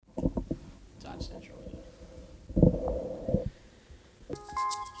Dodge Central.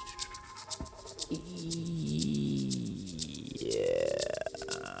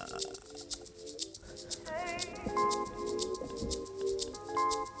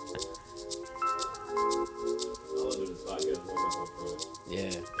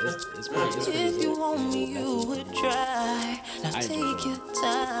 Yeah, it's pretty If you want me, you would try. Now take your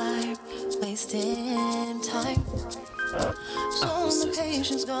time, wasting time. Soon the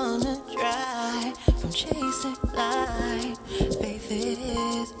patience gonna dry from chasing light. Faith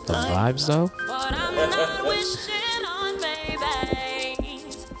is the vibes though. but I'm not wishing on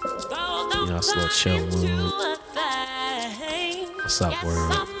babies. You know, it's a little chill mood. What's up,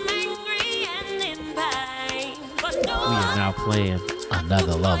 word? We are now playing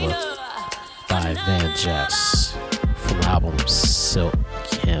Another Lover by Van Jess from the album Silk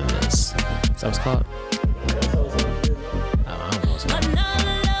Canvas. Is that what it's called? I don't know what's called.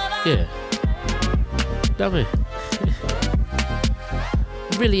 Yeah. Dummy.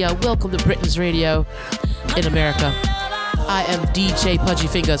 Really, welcome to Britain's Radio in America. I am DJ Pudgy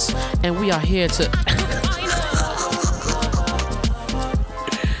Fingers, and we are here to...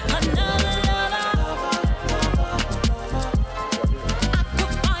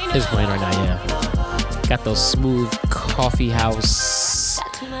 It's playing right now, yeah. Got those smooth coffee house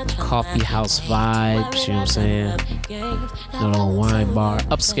vibes, you know what I'm saying? A little wine bar,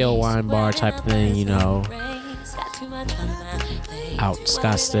 upscale wine bar type thing, you know. Out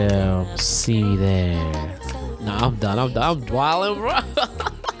Scottsdale, see me there. Nah, I'm done, I'm dwelling, bro.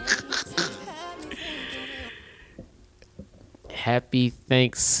 Happy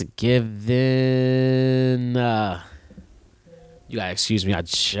Thanksgiving. You gotta excuse me, I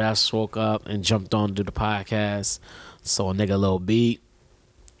just woke up and jumped on to do the podcast. So a nigga little beat.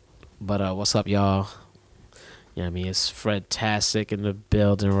 But what's up, y'all? You know what I mean? It's Fred Tastic in the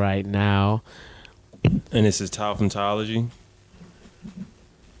building right now. And this is Tile from Tileology.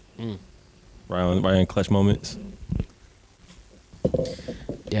 Right on Clutch Moments.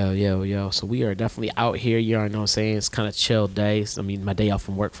 Yo. So we are definitely out here, you know what I'm saying? It's kind of chill day. I mean, my day off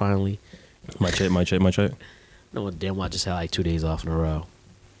from work finally. My check. No one damn well I just had like 2 days off in a row.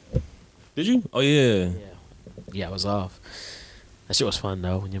 Did you? Oh, yeah. Yeah, I was off. That shit was fun,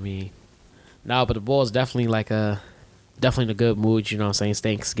 though. You know what I mean? No, but the boys definitely definitely in a good mood, you know what I'm saying? It's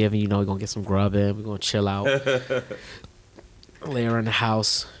Thanksgiving, you know, we're going to get some grub in. We're going to chill out. Lay around the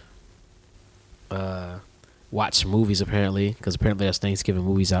house. Watch movies, apparently, because apparently there's Thanksgiving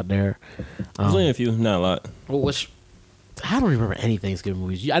movies out there. There's only a few, not a lot. Well, I don't remember any Thanksgiving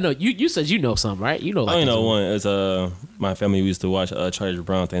movies. I know you said you know some, right? You know, like I only know one. It's my family used to watch Charlie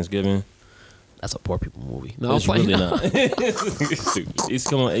Brown Thanksgiving. That's a poor people movie. No, it's really not. It used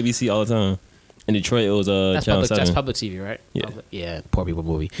to come on ABC all the time. In Detroit, it was Channel 7. That's public TV, right? Yeah. Poor people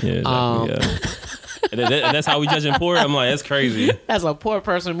movie. Yeah, exactly, and that's how we judging poor? I'm like, that's crazy. That's a poor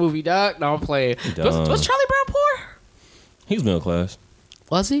person movie, dog. No, I'm playing. Was Charlie Brown poor? He was middle class.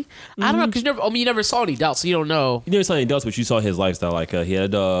 Was he? I don't know, because you never saw any adults, so you don't know. You never saw any adults, but you saw his lifestyle. Like, he had a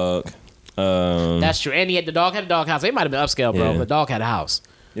dog. That's true. And the dog had a dog house. They might have been upscale, bro, but the dog had a house.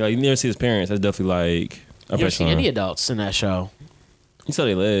 Yeah, you never see his parents. That's definitely like... You never seen any adults in that show. You saw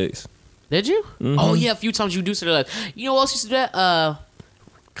their legs. Did you? Mm-hmm. Oh, yeah, a few times you do see their legs. You know what else used to do that?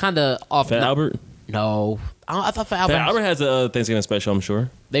 Kind of off... Fat Albert? No. I thought Fat Albert... Fat Albert has a Thanksgiving special, I'm sure.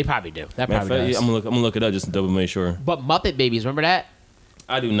 They probably do. That probably does. I'm gonna look it up just to double make sure. But Muppet Babies, remember that?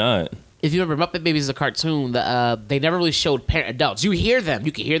 I do not. If you remember, Muppet Babies is a cartoon that they never really showed adults. You hear them.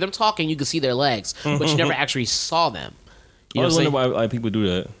 You can hear them talking. You can see their legs. But you never actually saw them. I always wonder why people do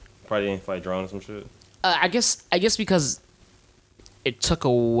that. Probably ain't fight drawing or some shit. I guess because it took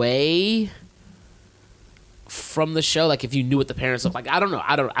away from the show. Like, if you knew what the parents look like. I don't know.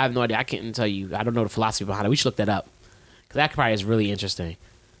 I have no idea. I can't tell you. I don't know the philosophy behind it. We should look that up. Because that probably is really interesting.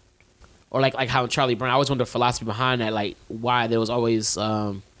 Or like how Charlie Brown, I always wonder the philosophy behind that, like why there was always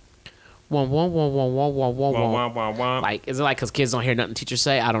like, is it like because kids don't hear nothing teachers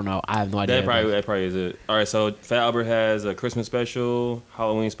say? I don't know. I have no idea. That probably is it. All right, so Fat Albert has a Christmas special,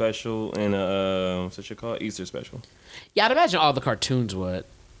 Halloween special, and what's it called? Easter special. Yeah, I'd imagine all the cartoons would.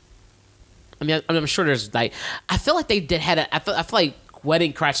 I mean, I'm sure there's like, I feel like they I feel like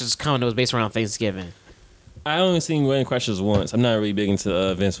Wedding Crashers kind of was based around Thanksgiving. I only seen Wedding Crashers once. I'm not really big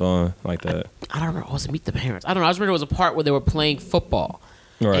into Vince Vaughn like that. I don't remember. Was it Meet the Parents? I don't know. I just remember it was a part where they were playing football.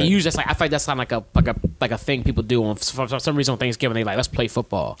 Right. And usually, I feel like that's not like a thing people do on for some reason on Thanksgiving. They like, let's play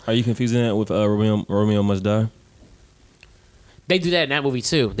football. Are you confusing that with Romeo Must Die? They do that in that movie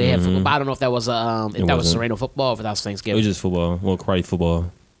too. They have football, but I don't know if that was was Sereno football or if that was Thanksgiving. It was just football. Well, karate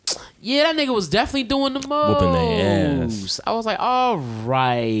football. Yeah, that nigga was definitely doing the most. Whooping their ass. I was like, all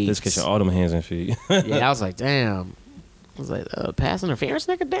right. Just catching all them hands and feet. Yeah, I was like, damn. I was like, pass interference,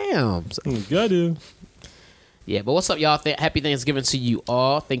 nigga, damn. So, Gotta. yeah, but what's up, y'all? Happy Thanksgiving to you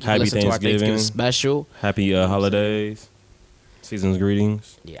all. Thank you for Happy listening to our Thanksgiving Thanksgiving. special. Happy holidays. Season's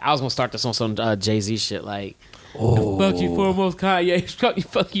greetings. Yeah, I was gonna start this on some Jay-Z shit like, fuck you foremost, Kanye.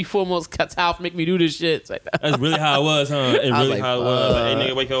 Fuck you foremost, Kyle, make me do this shit. It's like, That's really how it was, huh? It I was really like, how it was. Like, hey,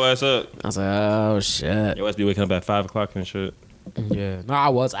 nigga, wake your ass up. I was like, oh shit. Your ass be waking up at 5 o'clock and shit. Yeah, no, I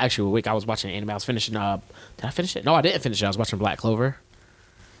was actually awake. I was watching anime. I was finishing. Did I finish it? No, I didn't finish it. I was watching Black Clover.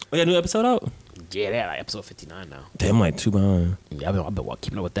 We got a new episode out? Yeah, they're like episode 59 now. Damn, like 2 behind. Yeah, I've been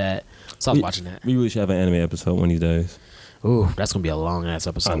keeping up with that. So I was watching that. We really should have an anime episode one of these days. Ooh, that's gonna be a long ass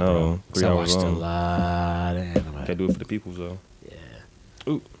episode. I know. Bro. 3 I hours watched a long. lot of anime. Can't do it for the people, though. Yeah.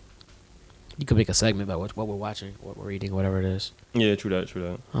 Ooh. You could make a segment about what we're watching, what we're reading, whatever it is. Yeah, true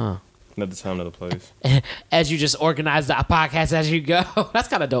that. Huh. Another time, another place. As you just organize the podcast as you go. That's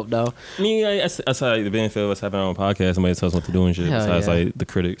kind of dope, though. I mean, that's like the benefit of us having our own podcast. Somebody tells us what to do and shit. Hell Besides, yeah. like, the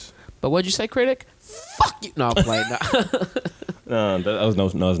critics. But what'd you say, critic? Fuck you. No, I'm playing. No. That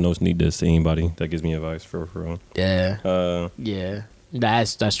was no need to see anybody that gives me advice for real. Yeah. Yeah.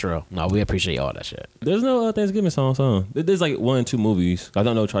 That's true. No, we appreciate all that shit. There's no Thanksgiving songs, huh? There's like 1 and 2 movies. I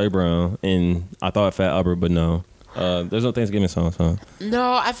don't know Charlie Brown, and I thought Fat Albert, but no. There's no Thanksgiving songs, huh?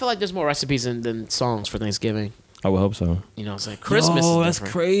 No, I feel like there's more recipes than songs for Thanksgiving. I would hope so. You know what I'm saying? Christmas Oh, is that's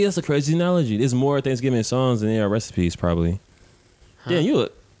different. crazy. That's a crazy analogy. There's more Thanksgiving songs than there are recipes, probably. Huh? Yeah, you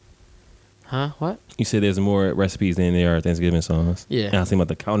look. Huh? What? You said there's more recipes than there are Thanksgiving songs. Yeah. And I was thinking about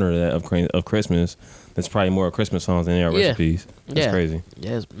the counter to that of Christmas. There's probably more Christmas songs than there are Yeah. recipes. That's Yeah. crazy.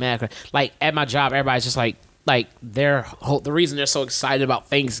 Yeah, it's mad crazy. Like at my job, everybody's just like the reason they're so excited about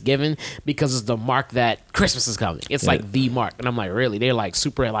Thanksgiving because it's the mark that Christmas is coming. It's Yeah. like the mark, and I'm like, really? They're like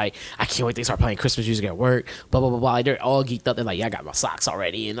super like, I can't wait to start playing Christmas music at work. Blah blah blah blah. Like, they're all geeked up. They're like, yeah, I got my socks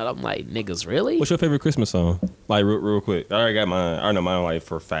already, and I'm like, niggas, really? What's your favorite Christmas song? Like real quick. I already got mine. I know mine like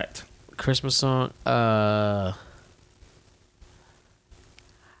for a fact. Christmas song? I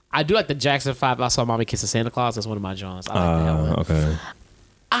do like the Jackson 5. I saw Mommy Kissing Santa Claus. That's one of my Johns. I like that one. Okay.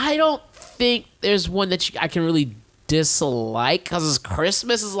 I don't think there's one that I can really dislike because it's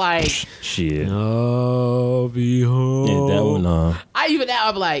Christmas. Is like, Shit. I'll be home. Yeah, that one.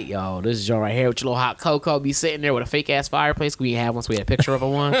 I'm like, yo, this is Joe right here with your little hot cocoa. Be sitting there with a fake ass fireplace. We didn't have one, so we had a picture of a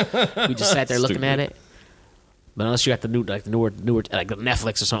one. We just sat there looking at it. But unless you got the newer, like the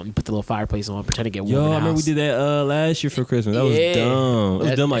Netflix or something, you put the little fireplace on, pretend to get warm. Yo, in the I remember we house. did that last year for Christmas. That Yeah. was dumb. It was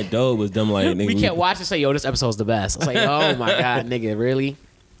That- dumb like dope. It was dumb like nigga. We kept watching and say, yo, this episode's the best. I was like, oh my God, nigga, really?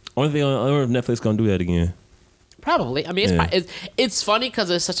 I wonder if Netflix gonna do that again. Probably. I mean, Yeah. it's funny because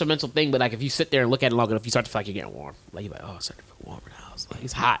it's such a mental thing, but like if you sit there and look at it long enough, you start to feel like you're getting warm. Like you're like, oh, it's starting to feel warm in the house. Like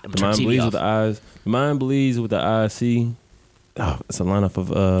it's hot. I'm The turning mind TV bleeds off. with the eyes. The mind bleeds with the eyes. See, it's a lineup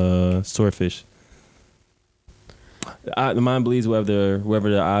of swordfish. The mind bleeds wherever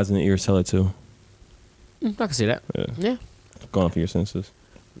the eyes and the ears tell it to. I can see that. Yeah. Yeah. Going for your senses.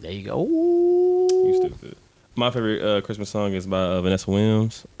 There you go. Ooh. You stupid. My favorite Christmas song is by Vanessa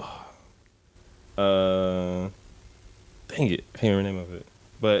Williams. Dang it, I can't remember the name of it.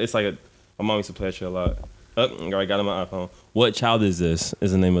 But it's like my mom used to play that shit a lot. I got it on my iPhone. What Child Is This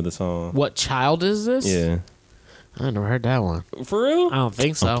is the name of the song. What child is this? Yeah. I never heard that one. For real? I don't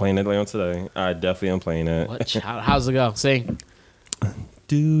think so. I'm playing that later on today. I definitely am playing that. What child? How's it go? Sing.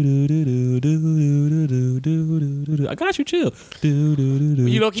 I got you, chill.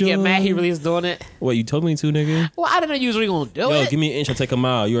 You don't get mad he really is doing it? What, you told me to, nigga? Well, I didn't know you was really going to do Yo, it. give me an inch, I'll take a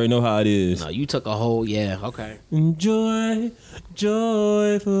mile. You already know how it is. No, you took a whole, yeah, okay. Joy,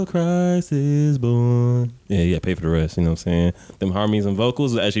 joyful Christ is born. Yeah, pay for the rest, you know what I'm saying? Them harmonies and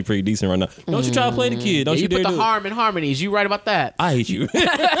vocals are actually pretty decent right now. Don't you try to play the kid. Don't Yeah, you you dare put do the it. harm in harmonies. You right about that. I hate you.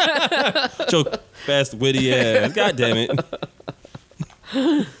 Your fast, witty ass. God damn it.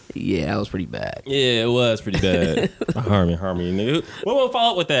 Yeah, that was pretty bad. Yeah, it was pretty bad. Harmony, nigga. What will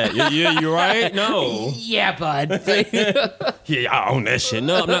follow up with that? You right? No. Yeah, bud. Yeah, I own that shit.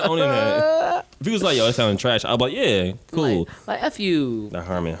 No, I'm not owning that. If he was like, yo, it sounding trash, I'd be like, yeah, cool. like F you. The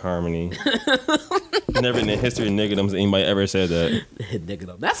harmony. Never in the history of niggerdoms anybody ever said that.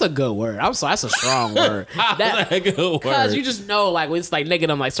 Nigga, that's a good word. I'm sorry, that's a strong word. That's a good Because word. you just know, like, when it's like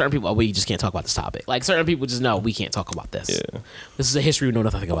nigga, like certain people, we just can't talk about this topic. Like, certain people just know we can't talk about this. Yeah. This is a history we know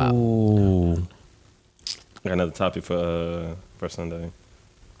nothing about. Ooh. I got another topic for Sunday.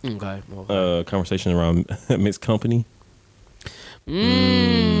 Okay. Well, Conversation around mixed company. So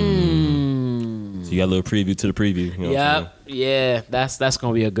you got a little preview to the preview. You know what I'm Yep. Yeah. That's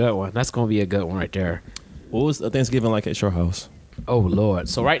gonna be a good one. That's gonna be a good one right there. saying? What was Thanksgiving like at your house? Oh Lord.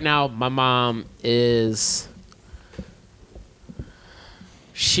 So right now, my mom is.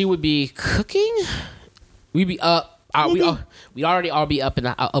 She would be cooking. We'd be up. We already all be up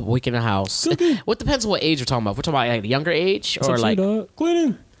awake in the house. What depends on what age we're talking about. We're talking about like the younger age or like.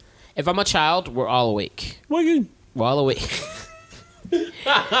 Cleaning. If I'm a child, we're all awake. Waking. We're all awake.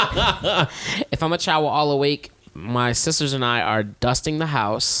 If I'm a child, we're all awake. My sisters and I are dusting the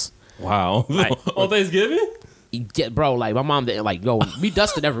house. Wow. Like, on Thanksgiving? Bro, like my mom didn't like go. We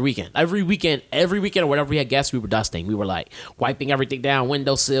dusted every weekend or whatever we had guests, we were dusting. We were like wiping everything down,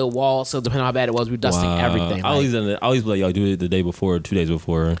 windowsill, wall, so depending on how bad it was, we were dusting everything. I always be like, y'all do it the day before, 2 days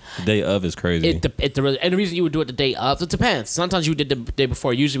before. The day of is crazy. And the reason you would do it the day of, it depends. Sometimes you did the day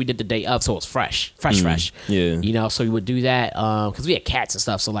before. Usually we did the day of, so it was fresh. Yeah. You know, so we would do that because we had cats and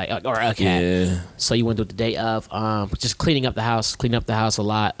stuff. So like, or a cat. Yeah. So you wouldn't do it the day of. Just cleaning up the house a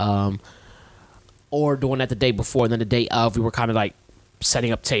lot. Or doing that the day before, and then the day of, we were kind of like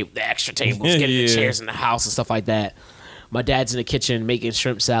setting up the extra tables, getting the chairs in the house and stuff like that. My dad's in the kitchen making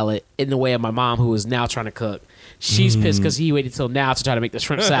shrimp salad in the way of my mom, who is now trying to cook. She's pissed because he waited till now to try to make the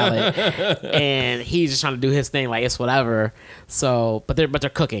shrimp salad, and he's just trying to do his thing like it's whatever. So, but they're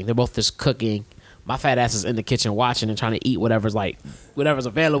cooking. They're both just cooking. My fat ass is in the kitchen watching and trying to eat whatever's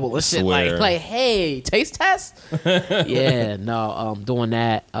available and shit. Like, hey, taste test. Yeah, no, doing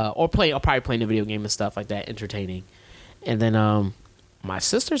that or probably playing a video game and stuff like that, entertaining. And then my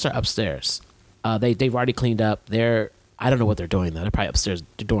sisters are upstairs. They've already cleaned up. I don't know what they're doing though. They're probably upstairs.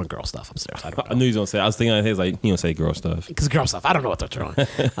 They're doing girl stuff upstairs. I don't know. I knew you was gonna say. I was thinking it was like you don't say girl stuff. Because girl stuff. I don't know what they're doing.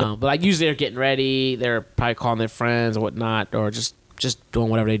 But like usually they're getting ready. They're probably calling their friends or whatnot, or just doing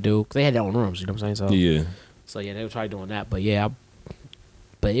whatever they do. 'Cause they had their own rooms. You know what I'm saying? Yeah. So yeah, they were trying doing that. But yeah,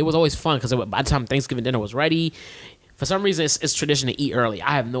 but it was always fun because by the time Thanksgiving dinner was ready, for some reason it's tradition to eat early.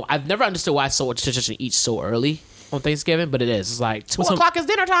 I've never understood why it's so tradition to eat so early on Thanksgiving, but it is. It's like 2 o'clock is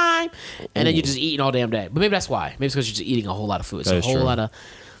dinner time, and then you're just eating all damn day. But maybe that's why. Maybe it's because you're just eating a whole lot of food. It's a whole lot of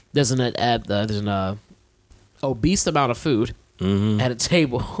there's an obese amount of food at a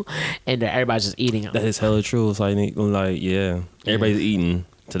table, and everybody's just eating. That is hella true. It's like yeah, everybody's eating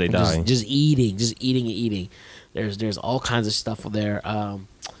till they die. Just eating. There's all kinds of stuff there.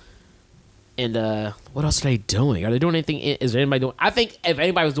 And what else are they doing? Are they doing anything? Is there anybody doing? I think if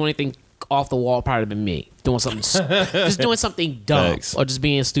anybody was doing anything off the wall, probably been me doing something, just doing something dumb. Thanks. Or just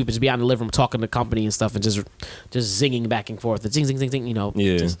being stupid, just be out in the living room talking to company and stuff, and just zinging back and forth, and zing, you know,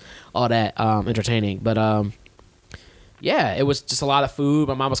 just all that entertaining. But yeah, it was just a lot of food.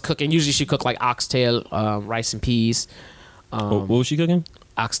 My mom was cooking. Usually she cooked like oxtail, rice and peas. What was she cooking?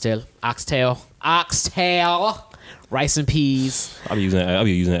 Oxtail, rice and peas. I'll be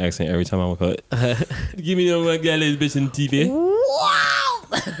using that accent every time I cook. Give me the bitch in TV.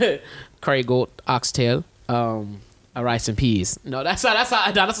 Wow. Curry goat, oxtail, rice and peas. No, that's how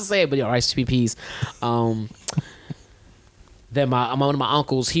to say it. But yeah, rice and peas. Then one of my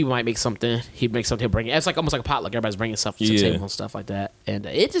uncles, he might make something. He'd make something. He'll bring it. It's like almost like a potluck. Everybody's bringing stuff to the table and stuff like that. And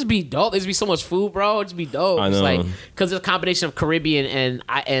it just be dope. There'd be so much food, bro. It'd just be dope. I know. It's like because it's a combination of Caribbean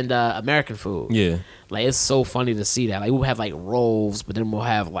and American food. Yeah. Like it's so funny to see that. Like we'll have like rolls, but then we'll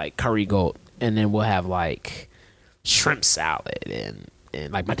have like curry goat, and then we'll have like shrimp salad, and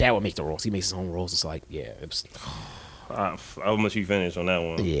like my dad would make the rolls. He makes his own rolls. It's like it was. How much you finish on that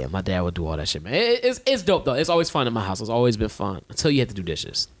one? Yeah, my dad would do all that shit, man. It's dope though. It's always fun in my house. It's always been fun until you have to do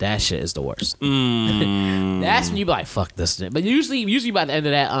dishes. That shit is the worst. That's when you be like, fuck this shit. But usually by the end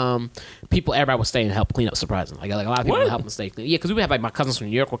of that, everybody would stay and help clean up. Surprisingly, like a lot of people would help and stay clean. Yeah, because we would have like my cousins from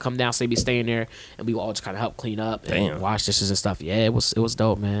New York would come down, so they'd be staying there, and we would all just kind of help clean up and wash dishes and stuff. Yeah, it was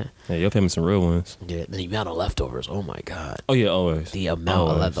dope, man. Yeah, your family's some real ones. Yeah, the amount of leftovers. Oh my god. Oh yeah, always. The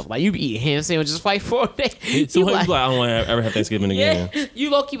amount of leftovers. Like you be eating ham sandwiches like 4 days. So like, I don't want to ever have Thanksgiving again. Yeah, you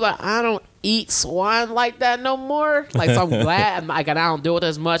low key like I don't eat swine like that no more. Like so I'm glad I don't do it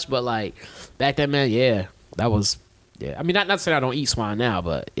as much, but like back then, man, yeah, that was I mean, not saying I don't eat swine now,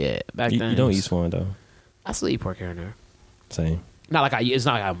 but yeah, back then you don't eat swine though. I still eat pork here and there. Same. Not like it's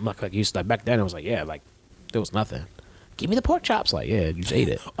not like I used to. Like back then, it was like like there was nothing. Give me the pork chops. Like you just ate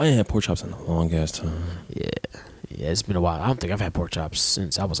it. I ain't had pork chops in a long ass time. Yeah, it's been a while. I don't think I've had pork chops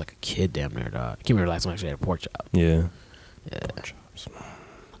since I was like a kid, damn near, dog. I can't remember the last time I actually had a pork chop. Yeah. Pork chops.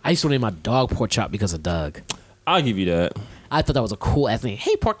 I used to name my dog Pork Chop because of Doug. I'll give you that. I thought that was a cool ass name.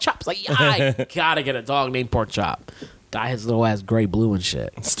 Hey, Pork Chops. Like, I gotta get a dog named Pork Chop. Dye his little ass gray blue and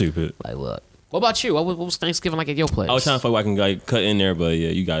shit. Stupid. Like, look. What about you? What was Thanksgiving like at your place? I was trying to find what I can like cut in there, but yeah,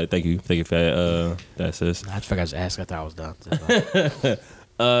 you got it. Thank you for that, sis. I figured I just asked after I was done.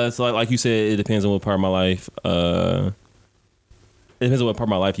 So like you said, it depends on what part of my life. It depends on what part of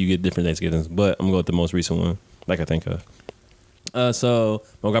my life you get different Thanksgivings, but I'm gonna go with the most recent one, like I think of. So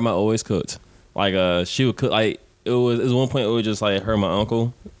my grandma always cooked. Like she would cook. Like it was one point it was just like her and my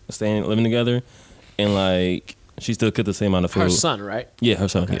uncle staying living together, and like she still cooked the same amount of food. Her son, right? Yeah, her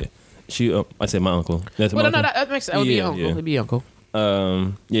son. Okay. Yeah. She. I said my uncle. That's Well, my no, uncle. that makes sense. That would be Yeah, uncle. yeah. It'd be uncle.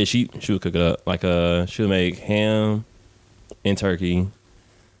 Yeah, she would cook it up. Like she would make ham and turkey.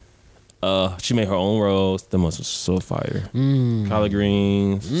 She made her own rolls. The most was so fire. Collard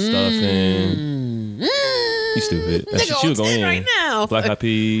greens, stuffing. You stupid. She would go in right now. Black eyed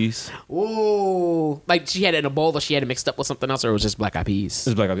peas. Ooh, like she had it in a bowl, or she had it mixed up with something else, or it was just black eyed peas.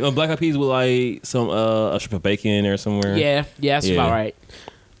 It's black eyed peas. Oh, black eyed peas with like some a strip of bacon in there somewhere. Yeah, that's Yeah. about right.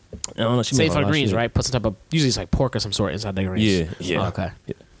 I don't know. She Same made a for lot the of greens, shit. right? Put some type of usually it's like pork or some sort inside the greens. Yeah, yeah. Oh, okay.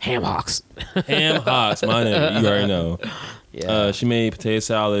 Yeah. Ham hocks. Ham hocks, my nigga. You already know. Yeah. She made potato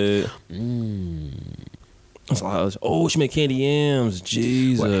salad. That's a lot. Oh, she made candy yams.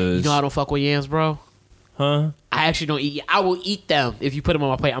 Jesus. You know I don't fuck with yams, bro. Huh? I actually don't eat. I will eat them if you put them on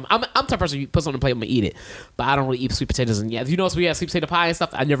my plate. I'm the type of person you put something on the plate, I'm gonna eat it. But I don't really eat sweet potatoes and yams. You know, we have sweet potato pie and stuff.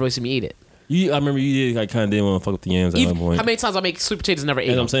 I never really see me eat it. I remember you did. I kind of didn't want to fuck with the yams at one point. How many times I make sweet potatoes and never ate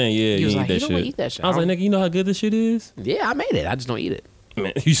That's them? what I'm saying. Yeah, He you was eat like, that you don't shit. wanna eat that shit. I was like, nigga, you know how good this shit is? Yeah, I made it. I just don't eat it.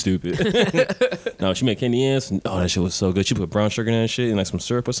 Man, you stupid. No, she made candy yams. Oh, that shit was so good. She put brown sugar in that shit and like some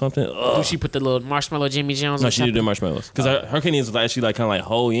syrup or something. Did she put the little marshmallow Jimmy Jones? No, on she top did the of- marshmallows. Because her candy yams was actually like kind of like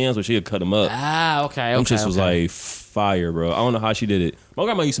whole yams, but she could cut them up. Ah, okay. Them Okay. shits was okay. like fire, bro. I don't know how she did it. My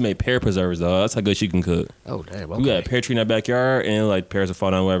grandma used to make pear preserves, though. That's how good she can cook. Oh damn. We got a Okay. pear tree in our backyard, and like pears would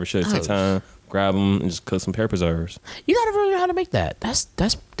fall down, whatever shit. Take Oh. time, grab them, and just cook some pear preserves. You gotta really know how to make that. That's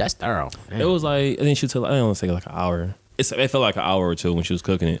thorough. It was like, I think she took, I don't want to say like an hour. It felt like an hour or two when she was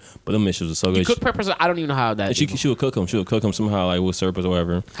cooking it, but them dishes was so You good. cook peppers. I don't even know how that. And she would cook them. She would cook them somehow, like with syrup or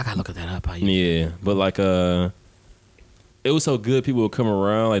whatever. I gotta look at that up. How you? Yeah, but like it was so good. People would come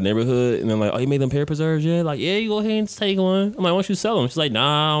around like neighborhood, and then like, oh, you made them pear preserves yet? Like, yeah, you go ahead and take one. I'm like, why don't you sell them? She's like,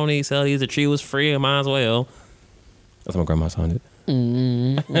 nah, I don't need to sell these. The tree was free, I might as well. That's what my grandma sounded.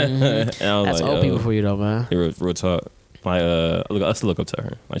 And I was That's like, old people for you though, man. yeah, real talk. Like, I still look up to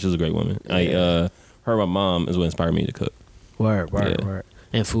her. Like, she was a great woman. Like, her and my mom is what inspired me to cook. Word. Yeah.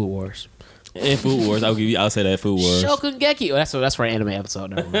 And Food Wars. And Food Wars, I'll say that Food Wars. Shokugeki. Oh, that's for an anime episode.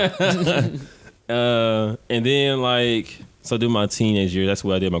 Never mind. And then like, so during my teenage years, that's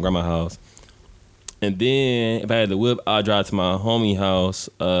what I did at my grandma's house. And then if I had to whip, I'd drive to my homie house,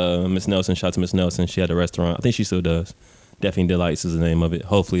 Miss Nelson. Shout out to Miss Nelson. She had a restaurant. I think she still does. Daphne Delights is the name of it.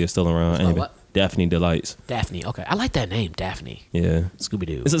 Hopefully it's still around. Spell Anyway, what? Daphne Delights. Daphne. Okay, I like that name, Daphne. Yeah. Scooby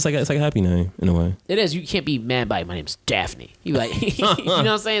Doo. It's like a happy name in a way. It is. You can't be mad by it. My name's Daphne. You like, you know what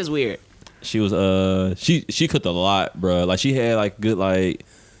I'm saying? It's weird. She was she cooked a lot, bro. Like she had like good like,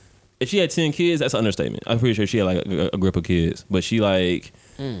 if she had 10 kids, that's an understatement. I'm pretty sure she had like a group of kids, but she like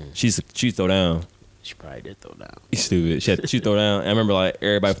she throw down. She probably did throw down. You stupid. She throw down. And I remember like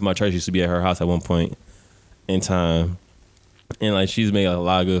everybody from my church used to be at her house at one point in time, and like she's made a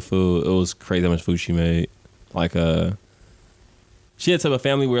lot of good food. It was crazy how much food she made. Like she had the type of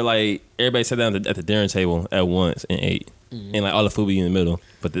family where like everybody sat down at the dinner table at once and ate, and like all the food be in the middle.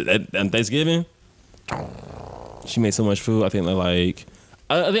 But on Thanksgiving, she made so much food. I think like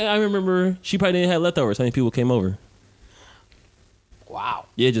I think I remember she probably didn't have leftovers. How many people came over? Wow.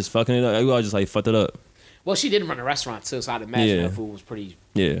 Yeah, just fucking it up. We all just like fucked it up. Well, she did run a restaurant too, so I'd imagine Yeah. her food was pretty.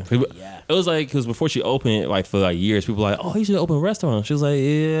 Yeah. Yeah. It was like, because before she opened, like for like years, people were like, oh, you should open a restaurant. She was like,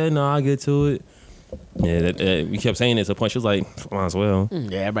 yeah, no, I'll get to it. Yeah, we kept saying it to a point. She was like, might as well.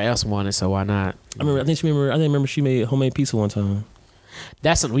 Yeah, everybody else wanted, so why not? I remember she made homemade pizza one time.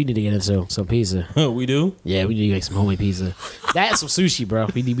 That's something we need to get into. Some pizza. We do? Yeah, we need to make some homemade pizza. That's some sushi, bro.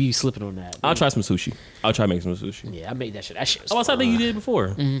 We need to be slipping on that. I'll try some sushi. I'll try making some sushi. Yeah, I made that shit. That shit was Oh, I fun. thought you did before.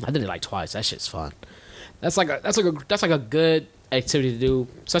 I did it like twice. That shit's fun. That's like a good activity to do,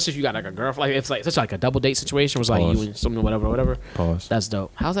 especially if you got like a girlfriend. Like if it's like such like a double date situation, was like Pause. you and someone, whatever. Pause. That's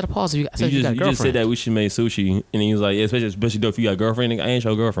dope. How's that a pause? If you got, You you got a just girlfriend. said that we should make sushi, and he was like, yeah, especially dope if you got a girlfriend. Nigga, I ain't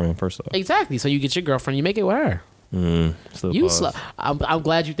your girlfriend, first off. Exactly. So you get your girlfriend, you make it with her. Still You pause. slow. I'm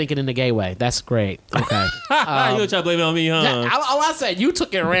glad you think it in the gay way. That's great. Okay. You gonna try to blame it on me, huh? Yeah, all I said, you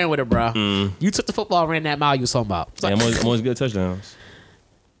took it and ran with it, bro. You took the football and ran that mile you was talking about. It's Yeah, like, I'm always good at touchdowns.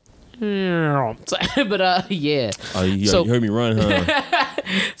 but yeah. Oh, you heard me run, huh?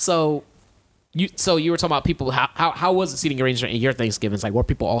 So you were talking about people. How was the seating arrangement in your Thanksgivings? Like, were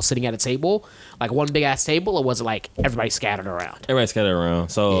people all sitting at a table, like one big ass table, or was it like everybody scattered around? Everybody scattered around.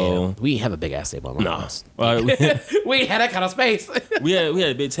 So Yeah, we didn't have a big ass table. In my house. Well, We ain't had that kind of space. we had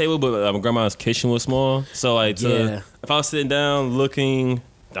a big table, but my grandma's kitchen was small. So like, Yeah. if I was sitting down looking,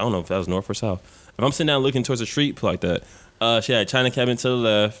 I don't know if that was north or south. If I'm sitting down looking towards the street like that, she had a china cabinet to the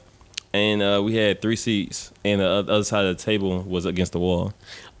left, and we had 3 seats, and the other side of the table was against the wall.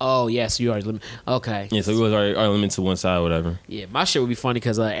 Oh, yes, you already limit. Okay. Yeah, so we was already limited to one side or whatever. Yeah, my shit would be funny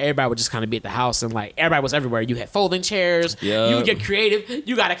because everybody would just kind of be at the house and like everybody was everywhere. You had folding chairs. Yeah. You would get creative.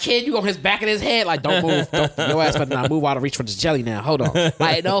 You got a kid. You on his back of his head. Like, don't move. Your ass better not move out of reach for this jelly now. Hold on.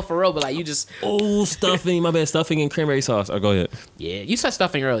 Like, no, for real. But like, you just. Oh, stuffing. My bad. Stuffing and cranberry sauce. Oh, go ahead. Yeah, you said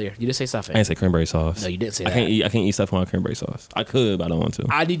stuffing earlier. You did say stuffing. I didn't say cranberry sauce. No, you didn't say I that. can't eat stuffing on cranberry sauce. I could, but I don't want to.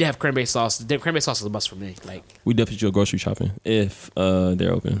 I need to have cranberry sauce. The cranberry sauce is a must for me. Like, We definitely should go grocery shopping if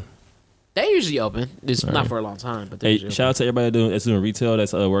they're open. they usually open. It's not for a long time, but they Hey, usually shout out to everybody that's doing retail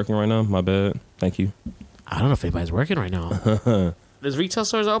that's working right now. My bad. Thank you. open. I don't know if anybody's working right now. Is retail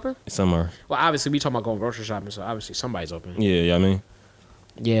stores open? Some are. Well, obviously we talking about going grocery shopping, so obviously somebody's open. Yeah, I mean.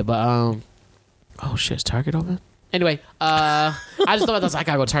 Yeah, but oh shit, is Target open? Anyway, I just thought I was like,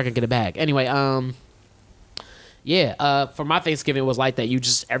 I gotta go to Target and get a bag. Anyway, yeah, for my Thanksgiving it was like that. You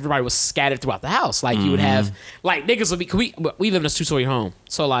just everybody was scattered throughout the house. Like you would have like niggas would be. We live in a 2-story home,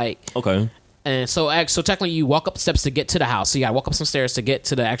 so like Okay. and so technically you walk up the steps to get to the house. So you gotta walk up some stairs to get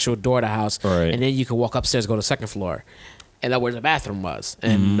to the actual door of the house, Right. and then you can walk upstairs, go to the second floor, and that's where the bathroom was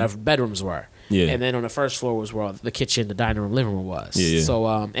and the bedrooms were. Yeah. And then on the first floor was where the kitchen, the dining room, living room was. Yeah. So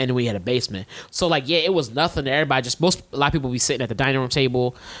and then we had a basement. So like yeah, it was nothing. Everybody a lot of people be sitting at the dining room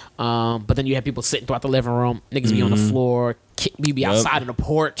table, but then you have people sitting throughout the living room. Niggas be on the floor. We be outside on the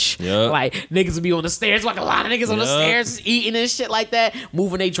porch. Yep. Like niggas would be on the stairs. Like a lot of niggas on the Yep. stairs eating and shit like that,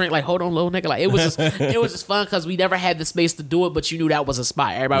 moving they drink. Like hold on, little nigga. Like it was just fun because we never had the space to do it, but you knew that was a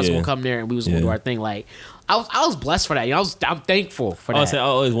spot. Everybody was Yeah. gonna come there and we was gonna do our thing. Like I was blessed for that. You know, I'm thankful for that. I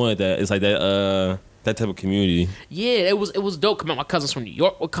always wanted that. It's like that type of community. Yeah, it was dope. Come out, my cousins from New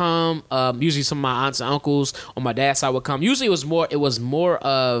York would come. Usually some of my aunts and uncles on my dad's side would come. Usually it was more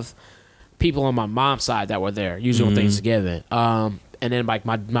of people on my mom's side that were there. Usually on Thanksgiving. And then like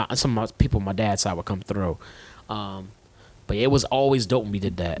some of my people on my dad's side would come through. But yeah, it was always dope when we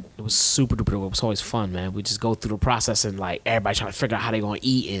did that. It was super duper dope. It was always fun, man. We just go through the process and like everybody trying to figure out how they gonna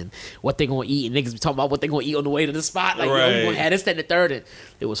eat and what they gonna eat. And niggas be talking about what they gonna eat on the way to the spot. Like, yo, we gonna have this, that, and the third. And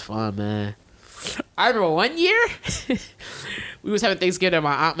it was fun, man. I remember one year we was having Thanksgiving at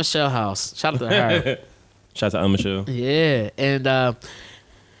my Aunt Michelle's house. Shout out to her. Shout out to Michelle. Yeah, and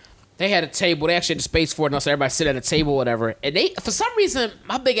they had a table. They actually had the space for it, so everybody sit at a table, whatever. And they, for some reason,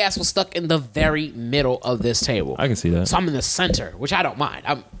 my big ass was stuck in the very middle of this table. I can see that. So I'm in the center, which I don't mind.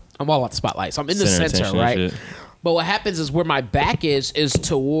 I'm all about the spotlight, so I'm in the Center center, attention and right? shit. But what happens is where my back is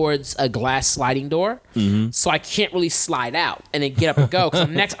towards a glass sliding door, so I can't really slide out and then get up and go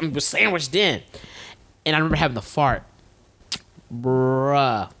because I'm sandwiched in. And I remember having the fart,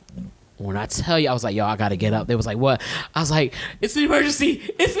 bruh. When I tell you, I was like, yo, I gotta get up. They was like, what? I was like, it's an emergency.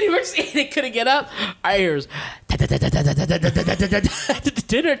 It's an emergency. And they couldn't get up. I hears the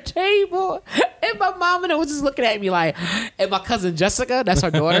dinner table. And my mom and I was just looking at me like, and my cousin Jessica, that's her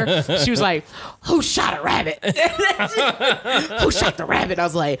daughter, she was like, who shot a rabbit? Who shot the rabbit? I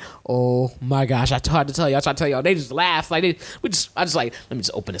was like, oh my gosh, I tried to tell you. I tried to tell y'all. They just laughed. Like I just like, let me just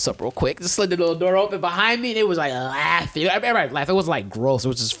open this up real quick. Just slid the little door open behind me and it was like laughing. Everybody laughed. It was like gross. It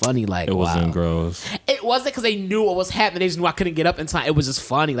was just funny. Like, It wasn't wow. gross. It wasn't because they knew what was happening. They just knew I couldn't get up in time. It was just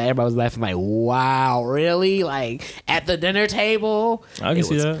funny. Like everybody was laughing. Like, wow, really? Like at the dinner table. I can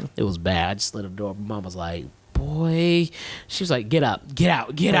see that. It was bad. I just slid the door. My mom was like, boy. She was like, get up, get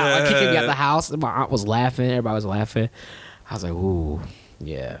out, get out. Like kicking me out the house. And my aunt was laughing. Everybody was laughing. I was like, ooh,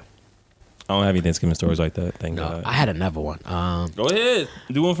 yeah. I don't have any Thanksgiving stories like that. Thank God. I had another one. Go ahead.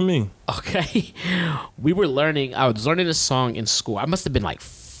 Do one for me. Okay. I was learning this song in school. I must have been like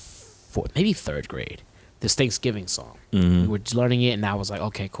maybe third grade. This Thanksgiving song. We were learning it, and I was like,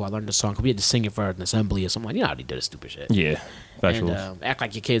 okay, cool. I learned the song. We had to sing it for an assembly or something. Like, you know how they do this stupid shit. Yeah. Factual. And act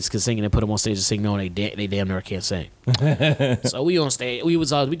like your kids can sing and put them on stage and sing. No, they damn near can't sing. So we on stage. We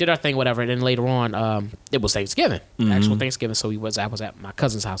did our thing, whatever. And then later on, it was Thanksgiving, actual Thanksgiving. So I was at my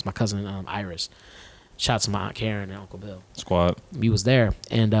cousin's house. My cousin Iris. Shout out to my Aunt Karen and Uncle Bill. Squad. We was there,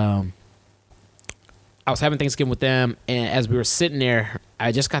 and I was having Thanksgiving with them, and as we were sitting there,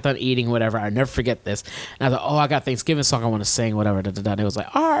 I just got done eating, whatever. I never forget this. And I thought, oh, I got Thanksgiving song I want to sing, whatever. And it was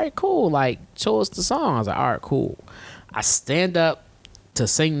like, all right, cool. Like, show us the song. I was like, all right, cool. I stand up to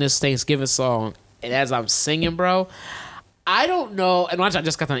sing this Thanksgiving song, and as I'm singing, bro, I don't know. And watch, I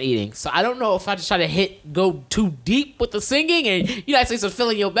just got done eating, so I don't know if I just try to go too deep with the singing, and you know, say some fill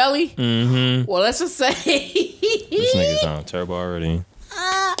in your belly. Mm-hmm. Well, let's just say This nigga sound terrible already.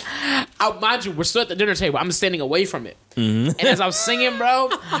 Mind you, we're still at the dinner table. I'm standing away from it. And as I'm singing, bro,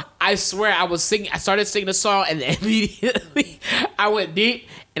 I swear I started singing the song, and immediately I went deep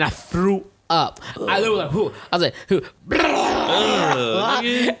and I threw up. I literally was like, who? I was like, who?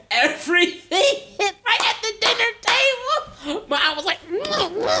 Everything hit right at the dinner table. But I was like,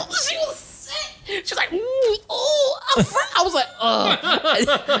 she was sick. She was like, I was like,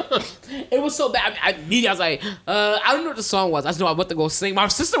 it was so bad. I was like, I don't know what the song was. I just know I went to go sing. My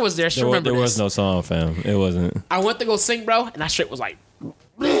sister was there. She remembered There was no song, fam. It wasn't. I went to go sing, bro, and I straight was like,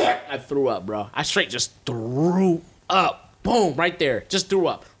 I threw up, bro. I straight just threw up. Boom, right there. Just threw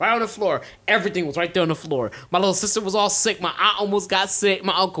up. Right on the floor. Everything was right there on the floor. My little sister was all sick. My aunt almost got sick.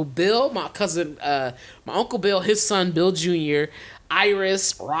 My Uncle Bill, my cousin, my Uncle Bill, his son, Bill Jr.,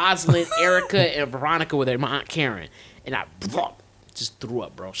 Iris, Rosalind, Erica, and Veronica were there. My Aunt Karen. And I just threw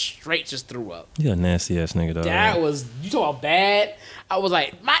up, bro. Straight just threw up. You a nasty ass nigga, dog. That was, you talking about bad? I was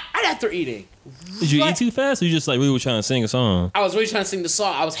like, right after eating. Did you eat too fast or you just like really were trying to sing a song? I was really trying to sing the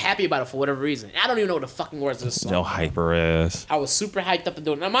song. I was happy about it for whatever reason. I don't even know what the fucking words of the song. Yo, hyper ass. I was super hyped up to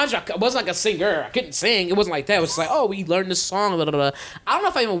do it. Now, mind you, I wasn't like a singer. I couldn't sing. It wasn't like that. It was just like, oh, we learned this song. Blah, blah, blah. I don't know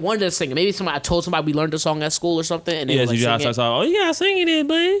if I even wanted to sing it. Maybe I told somebody we learned the song at school or something. And they Yeah, was like, you sing guys it. oh, yeah, singing it,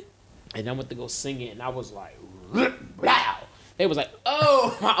 buddy. And I went to go sing it, and I was like, wow. It was like,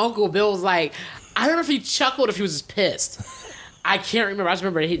 oh, my Uncle Bill was like, I don't know if he chuckled or if he was just pissed. I can't remember. I just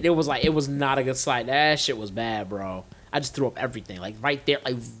remember it was like, it was not a good sight. That shit was bad, bro. I just threw up everything, like right there,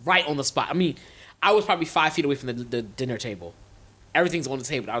 like right on the spot. I mean, I was probably 5 feet away from the dinner table. Everything's on the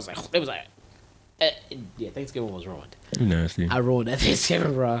table. I was like, it was like, yeah, Thanksgiving was ruined. You nasty. I ruined that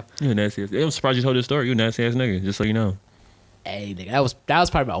Thanksgiving, bro. You nasty. I'm surprised you told this story. You a nasty ass nigga, just so you know. Hey, nigga, that was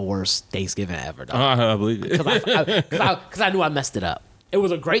probably my worst Thanksgiving ever, dog. I believe it. Because I knew I messed it up. It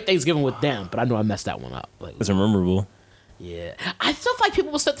was a great Thanksgiving with them, but I knew I messed that one up. Like, It's memorable. yeah, I still feel like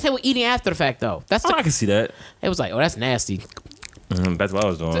people will start to say we're eating after the fact, though. That's I can see that. It was like, oh, that's nasty. That's what I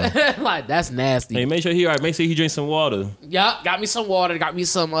was doing. Like, that's nasty. Hey, make sure he drink some water. Yeah, got me some water. Got me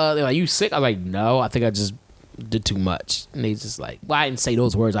some. They're like, you sick? I was like, no, I think I just did too much. And they just like, well, I didn't say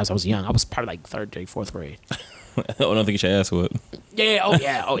those words as I was young. I was probably like 3rd grade, 4th grade. I don't think you should ask what. Yeah. Oh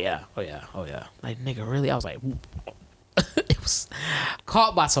yeah. Like, nigga, really? I was like, it was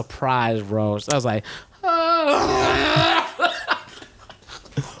caught by surprise, bro. So I was like,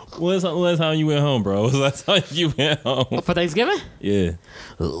 When's the last time you went home, bro? When's the last time you went home? for Thanksgiving? Yeah.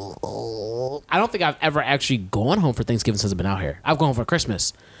 I don't think I've ever actually gone home for Thanksgiving since I've been out here. I've gone home for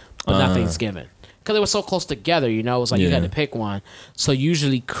Christmas, but not Thanksgiving. Because they were so close together, you know? It was like you Yeah. had to pick one. So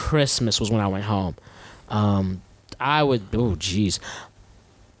usually Christmas was when I went home. I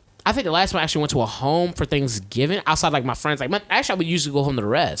think the last time I actually went to a home for Thanksgiving, outside like my friends, like actually I would usually go home to the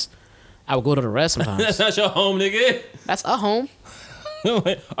res. I would go to the res sometimes. That's not your home, nigga. That's a home.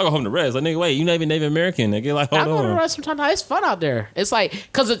 I go home to rest. Like, nigga, wait, you not even Native American, nigga. Like, I hold go to the on. res sometimes. It's fun out there. It's like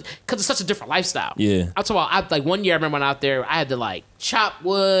because it's such a different lifestyle. Yeah. I'm talking about. Like one year, I remember when out there, I had to like chop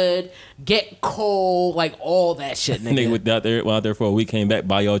wood, get coal, like all that shit. Nigga, Nigga went out there for a week, came back,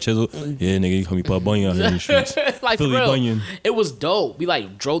 buy y'all chisel. Yeah, nigga, you call me Pop Bunyan out here in the streets. like for Philly real, Bunyan. it was dope. We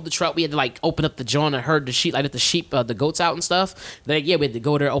like drove the truck. We had to like open up the joint and herd the sheep, like let the goats out and stuff. Then we had to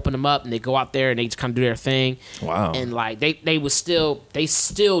go there, open them up, and they go out there and they just kind of do their thing. Wow. And like they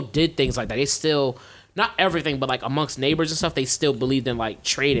still did things like that. They still. Not everything, but like amongst neighbors and stuff, they still believed in like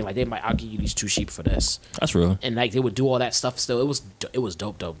trading. Like they might, I'll give you these 2 sheep for this, That's real. and like they would do all that stuff. Still, it was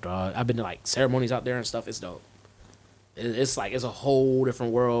dope, dog. I've been to like ceremonies out there and stuff. It's dope. It's like it's a whole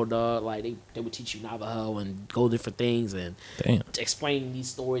different world, dog. Like they would teach you Navajo and go different things and Damn. explain these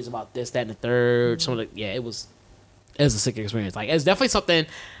stories about this, that, and the third. Some of the it was a sick experience. Like it's definitely something.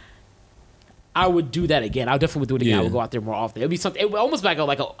 I would do that again. I definitely would do it again. I Yeah. would go out there more often. It'd be something. It would almost like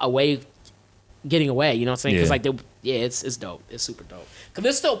a way. Getting away, you know what I'm saying? Because Yeah. it's dope. It's super dope. Because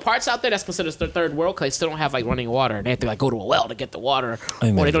there's still parts out there that's considered the third world because they still don't have like running water. They have to like go to a well to get the water, I or they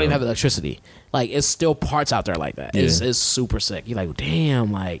don't imagine. even have electricity. Like it's still parts out there like that. Yeah. It's super sick. You're like,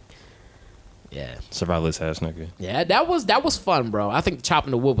 damn, like, yeah, Survivalist ass nigga. yeah. That was fun, bro. I think chopping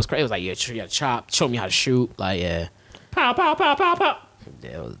the wood was crazy. It was like, yeah, you gotta chop. Show me how to shoot. Like, yeah, Pow, pow, pow, pow, pow. yeah,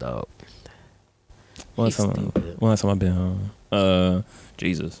 it was dope. Last time I've been home.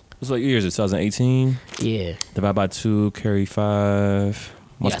 Jesus. It was like years, 2018. Yeah. Divide by 2, carry 5.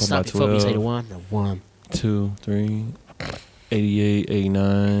 Yeah, Multiply stop by before me say 12. the one. 2, 3, 88,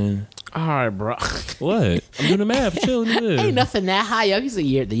 89. All right, bro. What? I'm doing the math. Chill. Ain't nothing that high up. He's the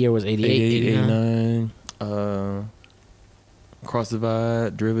year was 88, 88, 89. 89. Cross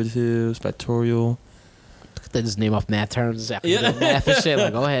divide, derivatives, factorial. They just name off math terms. After Yeah. math and shit.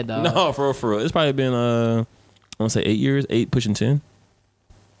 Like, go ahead, dog. No, for real. It's probably been, I want to say 8 years, 8 pushing 10.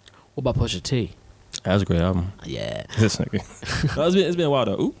 What about Pusha T? That was a great album. Yeah. This nigga. No, it's been a while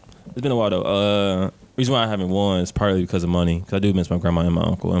though. Ooh, it's been a while though. reason why I haven't won is partly because of money. Because I do miss my grandma and my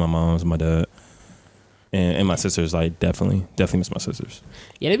uncle and my moms and my dad. And my sisters, like, definitely miss my sisters.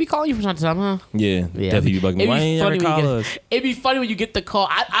 Yeah, they be calling you from time to time, huh? Yeah, definitely be bugging me. Why ain't you ever call us? It'd be funny when you get the call.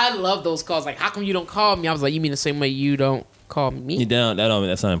 I love those calls. Like, how come you don't call me? I was like, you mean the same way you don't call me? You down?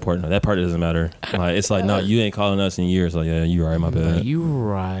 That's not important. That part doesn't matter. Like, it's like, no, you ain't calling us in years. Like, yeah, you right, my bad. You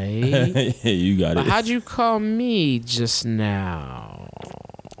right. Yeah, you got it. How'd you call me just now?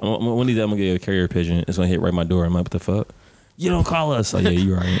 One of these, I'm gonna get a carrier pigeon. It's gonna hit right my door. I'm like, what the fuck? You don't call us. Like, yeah,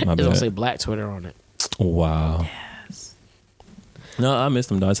 you right, my It's bad. gonna say Black Twitter on it. Wow. Yes. No, I missed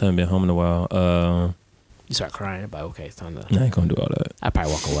them, though. I just haven't been home in a while. You start crying, but okay, it's time to. I ain't gonna do all that. I'd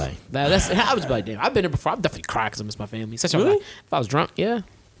probably walk away. I was like, damn, I've been there before. I've definitely cried because I miss my family. Really? If I was drunk, yeah.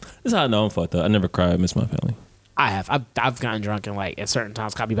 This is how I know I'm fucked up. I never cried. I miss my family. I have. I've gotten drunk and like at certain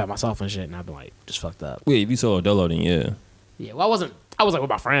times, caught me by myself and shit, and I've been like just fucked up. Wait, if you saw a dolo, then yeah. Yeah, well, I was like with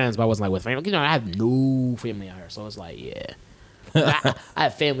my friends, but I wasn't like with family. You know, I have no family out here, so it's like, yeah. I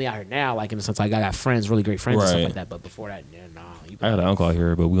have family out here now, like in the sense like I got friends, really great friends and stuff Right. like that. But before that, yeah, nah. I got an uncle out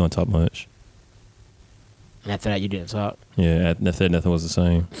here, but we don't talk much. And after that, you didn't talk. Yeah, after that, nothing was the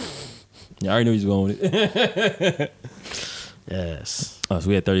same. Yeah, I already knew he was going with it. Yes, So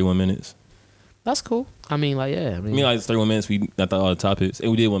we had 31 minutes. that's cool. I mean, like, yeah. I mean, like, it's 31 minutes. We got all the topics,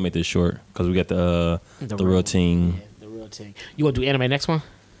 and we did want to make this short because we got the real team. Yeah, the real team. You want to do anime next one?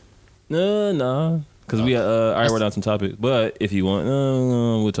 No, because we I already wrote down some topics. But if you want,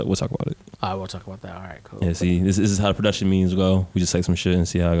 we'll talk about it. All right, we'll talk about that. All right, cool. Yeah, see, this is how the production meetings go. We just take some shit and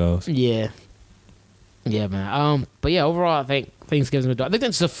see how it goes. Yeah. Yeah, man. But yeah, overall, I think Thanksgiving's been done. I think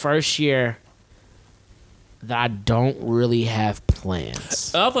that's the first year that I don't really have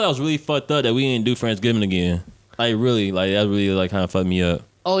plans. I thought that was really fucked up that we didn't do Friendsgiving again. Like, really, like, that really, like, kind of fucked me up.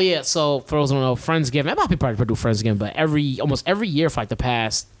 Oh yeah, so for those who don't know, Friendsgiving. I might be part of do Friendsgiving, but almost every year for like the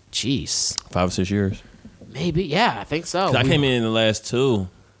past, 5 or 6 years. maybe, yeah, I think so. 'Cause I came in the last two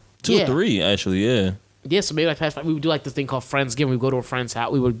Yeah. or three, actually, yeah. Yeah, so maybe like past 5, we would do like this thing called Friendsgiving. We would go to a friend's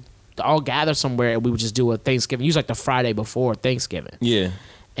house. We would all gather somewhere and we would just do a Thanksgiving. Usually like the Friday before Thanksgiving. Yeah.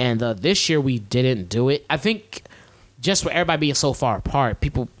 And this year we didn't do it. I think just with everybody being so far apart,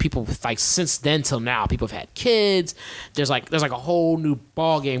 people like since then till now, people have had kids. There's like a whole new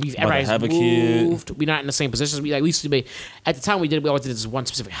ball game. Everybody's have a kid. moved. We're not in the same positions. We used to be at the time we always did this one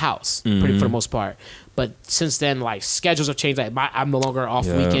specific house, pretty for the most part. But since then, like schedules have changed. Like I'm no longer off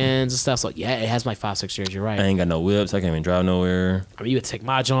Yeah. weekends and stuff. So yeah, it has like 5-6 years. You're right. I ain't got no whips. I can't even drive nowhere. I mean, you would take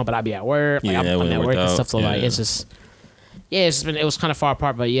my job, but I'd be at work. Like, Yeah, that I'm wouldn't at work work and out. stuff. So like, Yeah. it's just, yeah, it was kind of far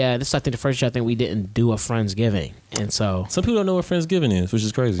apart. But yeah, this is I think the first year I think we didn't do a Friendsgiving, and so Some people don't know what Friendsgiving is, which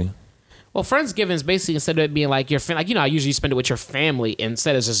is crazy. well, Friendsgiving is basically instead of it being like your like I usually spend it with your family,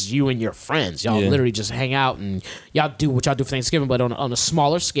 instead it's just you and your friends. Y'all Yeah. literally just hang out and y'all do what y'all do for Thanksgiving, but on a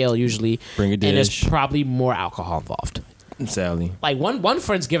smaller scale usually. Bring a and there's dish. probably more alcohol involved. Sally. Like one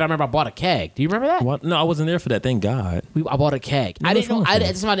Friendsgiving, I remember I bought a keg. Do you remember that? What? No, I wasn't there for that. Thank God. I bought a keg. I what's didn't know. wrong I with you?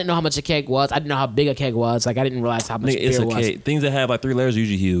 at the time I didn't know how much a keg was. I didn't know how big a keg was. Like I didn't realize how much Nigga, it's beer a was. cake. Things that have like 3 layers are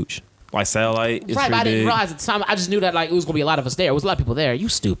usually huge. Like satellite. It's Right, but I pretty didn't big. realize at the time. I just knew that like it was gonna be a lot of us there. It was a lot of people there. You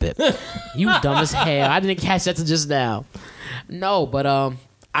stupid. You dumb as hell. I didn't catch that till just now. No, but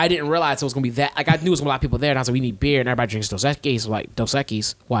I didn't realize it was gonna be that. Like I knew it was gonna be a lot of people there, and I was like, we need beer, and everybody drinks Dos Equis. So like Dos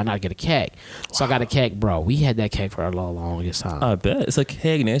Equis, why not get a keg? So I got a keg, bro. We had that keg for a longest time. I bet it's a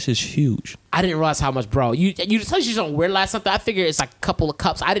keg, and that's just huge. I didn't realize how much, bro. You just you don't realize something. I figured it's like a couple of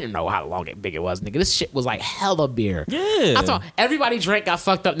cups. I didn't know how long it big it was, nigga. This shit was like hella beer. Yeah. I thought everybody drank, got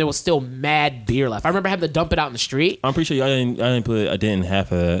fucked up, and there was still mad beer left. I remember having to dump it out in the street. I'm pretty sure I didn't put a dent in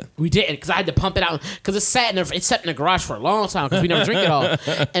half of that. We didn't because I had to pump it out because it sat in the garage for a long time because we never drink it all.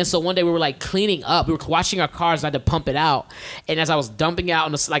 And so one day we were like cleaning up, we were washing our cars. And I had to pump it out, and as I was dumping out,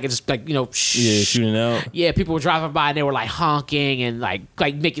 and it's like it just like Yeah, shooting out. yeah, people were driving by and they were like honking and like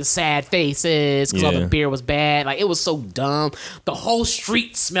making sad faces because all the Yeah. beer was bad. Like it was so dumb. The whole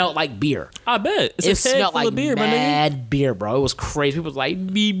street smelled like beer. I bet it's It a keg smelled full like of beer, my nigga. mad beer, bro. It was crazy. People was like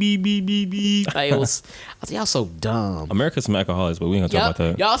beep beep beep beep beep. Like it was. I was like, y'all so dumb. America's some alcoholics, but we ain't gonna talk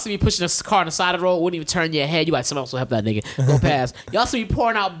about that. Y'all see me pushing this car on the side of the road, wouldn't even turn your head. You like, someone else will help that nigga go past. Y'all see me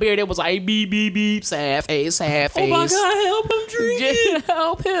pouring out beer. That was like beep beep beep, sad face, sad face. Oh my God, help him drink it.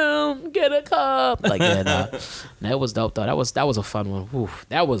 Help him get a cup. Like yeah, nah. That was dope though. That was a fun one. Whew.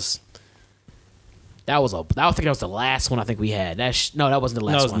 I think that was the last one I think we had. No, that wasn't the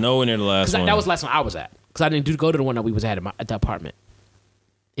last That was one. nowhere near the last one. That was the last one I was at. Because I didn't go to the one that we was at at the apartment.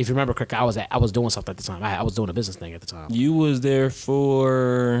 If you remember correctly, I was doing something at the time. I was doing a business thing at the time. You was there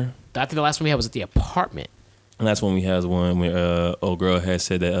for. I think the last one we had was at the apartment. And that's when we had one where old girl had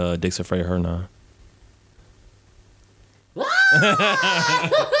said that Dick's afraid of her now.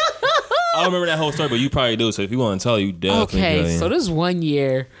 I don't remember that whole story, but you probably do. So if you want to tell, you definitely Okay, can. so this one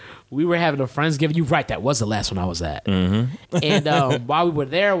year we were having a Friendsgiving. You right, that was the last one I was at. Mm-hmm. And while we were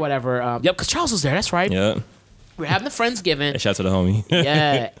there, or whatever. Yep, because Charles was there. That's right. Yeah. We were having the Friendsgiving. Shout out to the homie.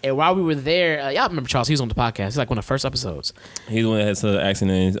 Yeah, and while we were there, y'all remember Charles? He was on the podcast. He's like one of the first episodes. He's the one that had the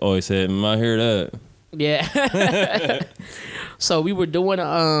accent and always said, I hear that. Yeah. So we were doing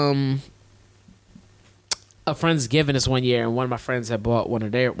a Friendsgiving this one year, and one of my friends had bought one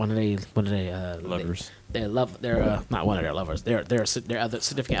of their Lovers. Their not one of their lovers. Their other significant That other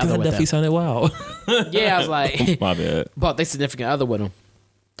with definitely them. sounded wild. Yeah, I was like, My bad. bought their significant other with them.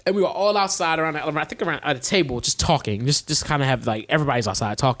 And we were all outside around at a table, just talking, just kind of have like everybody's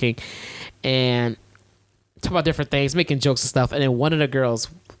outside talking, and talk about different things, making jokes and stuff. And then one of the girls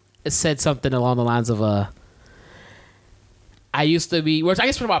said something along the lines of I used to be, which I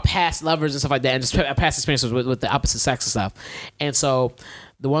guess we're about past lovers and stuff like that, and just past experiences with the opposite sex and stuff. And so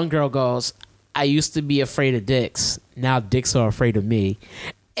the one girl goes, I used to be afraid of dicks. Now dicks are afraid of me.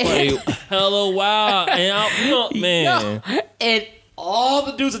 Wait, hello, wow. And man. No. And all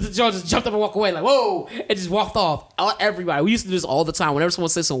the dudes at the joint just jumped up and walked away like, whoa, and just walked off. Everybody. We used to do this all the time. Whenever someone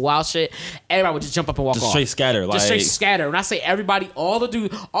said some wild shit, everybody would just jump up and walk Just off. straight scatter. Just straight scatter. When I say everybody, all the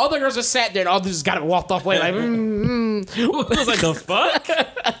girls just sat there and all the dudes just got up and walked off away like, It was like, the fuck?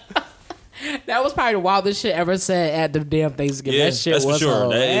 That was probably the wildest shit ever said at the damn Thanksgiving. Yeah, that shit that's for was sure.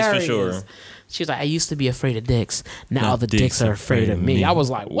 That is for hilarious. sure. She was like, I used to be afraid of dicks. Now Now the dicks are afraid of me. I was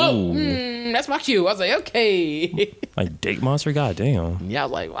like, whoa, Ooh. that's my cue. I was like, okay. Like, Dick Monster? Goddamn. Yeah, I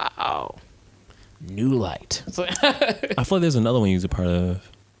was like, wow. New light. So, I feel like there's another one you was a part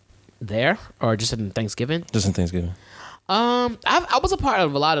of. there or just in Thanksgiving? Just in Thanksgiving. I was a part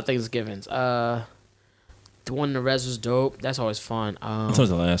of a lot of Thanksgivings. The one in the res was dope. That's always fun. That was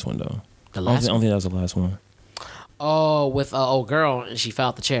the last one, though. The I last don't think that was the last one. Oh, with old girl and she fell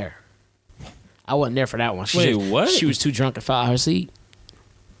out the chair. I wasn't there for that one. Wait, what? She was too drunk and fell out her seat.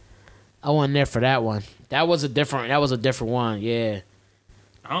 I wasn't there for that one. That was a different one. Yeah,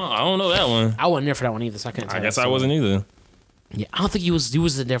 I don't know that one. I wasn't there for that one either. So I couldn't. I tell guess that I story. wasn't either. Yeah, I don't think you was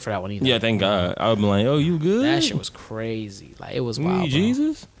there for that one either. Yeah, thank God. I would be like, oh, you good? That shit was crazy. Like it was You wild. need bro.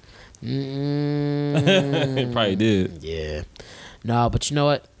 Jesus? It probably did. Yeah. No, but you know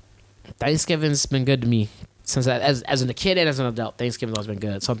what? Thanksgiving's been good to me since as a kid and as an adult. Thanksgiving's always been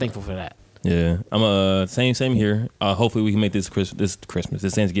good, so I'm thankful for that. Yeah, I'm same here. Hopefully we can make this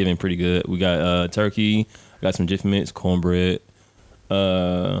Thanksgiving pretty good. We got turkey, got some Jiffy Mix, cornbread,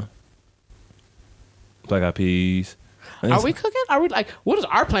 black eyed peas. Are we cooking? Are we like? What is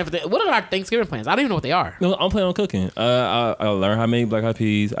our plan for that? What are our Thanksgiving plans? I don't even know what they are. No, I'm planning on cooking. I learned how to make black eyed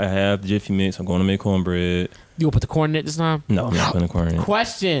peas. I have the Jiffy Mix. I'm going to make cornbred. You gonna put the corn in it this time? No, I'm not putting the corn in it.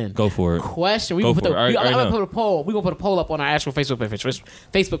 Question. Go for it. Question. We Go gonna put for it. the. I I'm gonna know. put a poll. We gonna put a poll up on our actual Facebook page. For I'm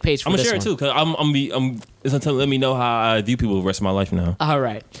gonna this share one. it too because it's gonna let me know how I view people the rest of my life now. All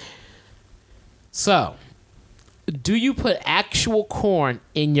right. So, do you put actual corn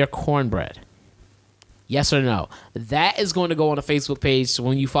in your cornbread? Yes or no? That is going to go on the Facebook page. So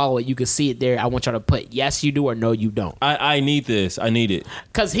when you follow it, you can see it there. I want y'all to put yes, you do, or no, you don't. I need this. I need it.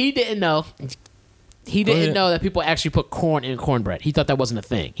 Because he didn't know. He Go didn't ahead. know that people actually put corn in cornbread. He thought that wasn't a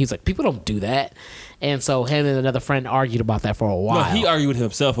thing. He's like, people don't do that. And so him and another friend argued about that for a while. No, he argued with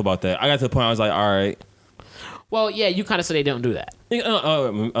himself about that. I got to the point I was like, all right. Well, yeah, you kind of said they don't do that.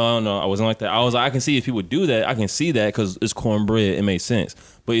 No, I wasn't like that. I was like, I can see if people do that. I can see that because it's cornbread. It makes sense.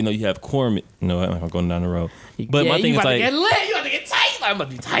 But you have corn. No, I'm going down the road. But yeah, my thing you is about like, to get lit. You about to get tight. I'm about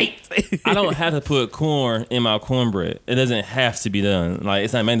to be tight. I don't have to put corn in my cornbread. It doesn't have to be done. Like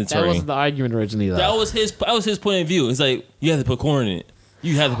it's not That mandatory. wasn't the argument originally, though. That was his point of view. It's like you have to put corn in it.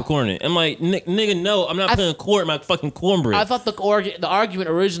 You have to put corn in it. I'm like, nigga, no, I'm not putting corn in my fucking cornbread. I thought the argument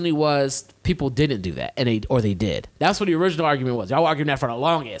originally was people didn't do that, and they did. That's what the original argument was. Y'all were arguing that for the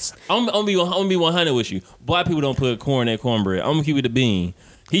longest. I'm gonna be 100 with you. Black people don't put corn in their cornbread. I'm gonna keep it a bean.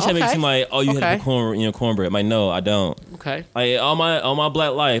 He trying to make it Okay. seem like, oh, you have to Okay. put corn in your cornbread. I'm like, no, I don't. Okay. Like all my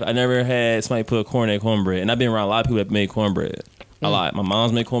black life, I never had somebody put corn in their cornbread, and I've been around a lot of people that made cornbread. A lot. My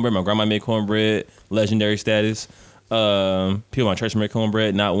mom's made cornbread. My grandma made cornbread. Legendary status. People in my church made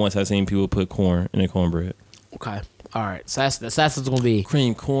cornbread. Not once I've seen people put corn in their cornbread. Okay. All right. So that's what's gonna be.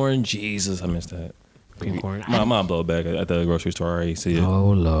 Cream corn, Jesus, I missed that. Cream corn. My mom blow back at the grocery store. I already see it. Oh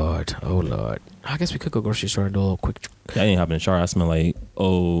Lord. I guess we could go grocery store and do a little quick. I didn't hop in the shower. I smell like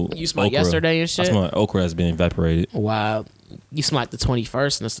You smelled okra. yesterday and I shit. smell like okra has been evaporated. Wow. You smell like the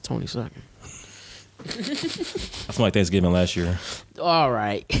 21st and it's the 22nd. I smell like Thanksgiving last year. All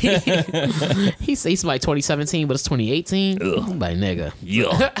right. He said he smelled like 2017, but it's 2018. I'm like nigga.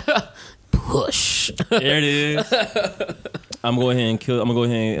 Yeah. Push. There it is. I'm gonna go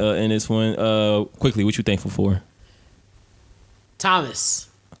ahead and end this one. Quickly, what you thankful for? Thomas.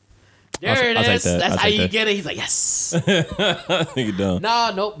 There I'll it take is. that. That's I'll how take you that. get it. He's like, yes. Nigga dumb.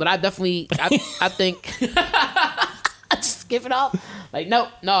 No, but I definitely, I think, just give it up. Like, no,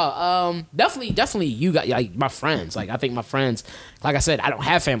 definitely you got, like, my friends. Like, I think my friends, like I said, I don't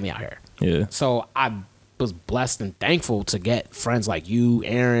have family out here. Yeah. So I was blessed and thankful to get friends like you,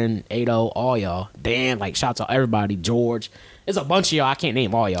 Aaron, Ado, all y'all. Dan, like, shout out to everybody, George. There's a bunch of y'all. I can't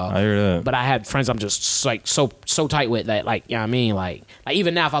name all y'all. I hear that. But I had friends I'm just like so tight with that, like, you know what I mean? Like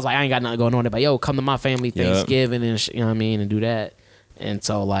even now if I was like, I ain't got nothing going on, they're like, yo, come to my family Thanksgiving and you know what I mean, and do that. And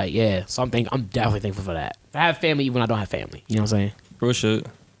so like, yeah. So I'm definitely thankful for that. I have family even when I don't have family. You know what I'm saying? Real shit.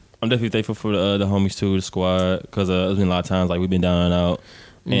 I'm definitely thankful for the homies too, the squad, because there's been a lot of times like we've been down and out,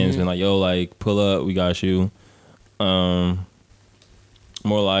 and it's been like, yo, like pull up, we got you. More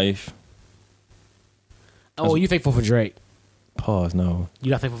life. Oh, you thankful for Drake? Pause. No. You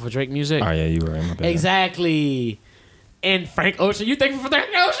not thankful for Drake music? Oh yeah, you were right. My bad. Exactly. And Frank Ocean, you thankful for Frank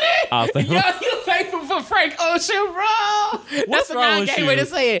Ocean? I was thankful. Yo, you thankful for Frank Ocean, bro? That's a wrong with non-gay way you? to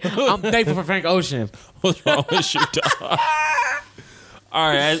say it. I'm thankful for Frank Ocean. What's wrong with you, dog? All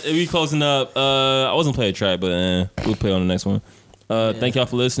right, as we closing up. I wasn't playing a track, but we'll play on the next one. Thank y'all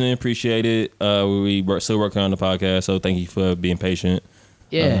for listening. Appreciate it. Still working on the podcast, so thank you for being patient.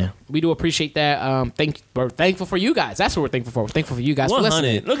 Yeah, we do appreciate that. We're thankful for you guys. That's what we're thankful for. We're thankful for you guys for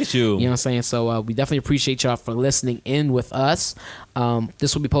listening. 100. Look at you. You know what I'm saying? So we definitely appreciate y'all for listening in with us.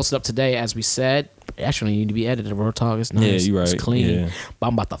 This will be posted up today, as we said. Actually, need to be edited. Real talk. It's nice. Yeah, you right. It's clean. Yeah. But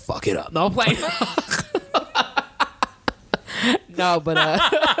I'm about to fuck it up. No, I'm playing. No, but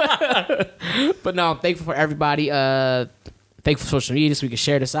no, I'm thankful for everybody. Thankful for social media so we can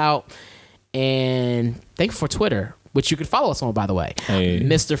share this out. And thankful for Twitter, which you can follow us on, by the way. Hey.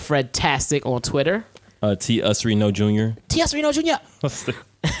 Mr. Fred Tastic on Twitter. T. Usrino Jr. T.S. Reno Jr.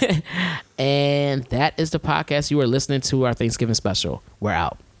 And that is the podcast you are listening to, our Thanksgiving special. We're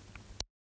out.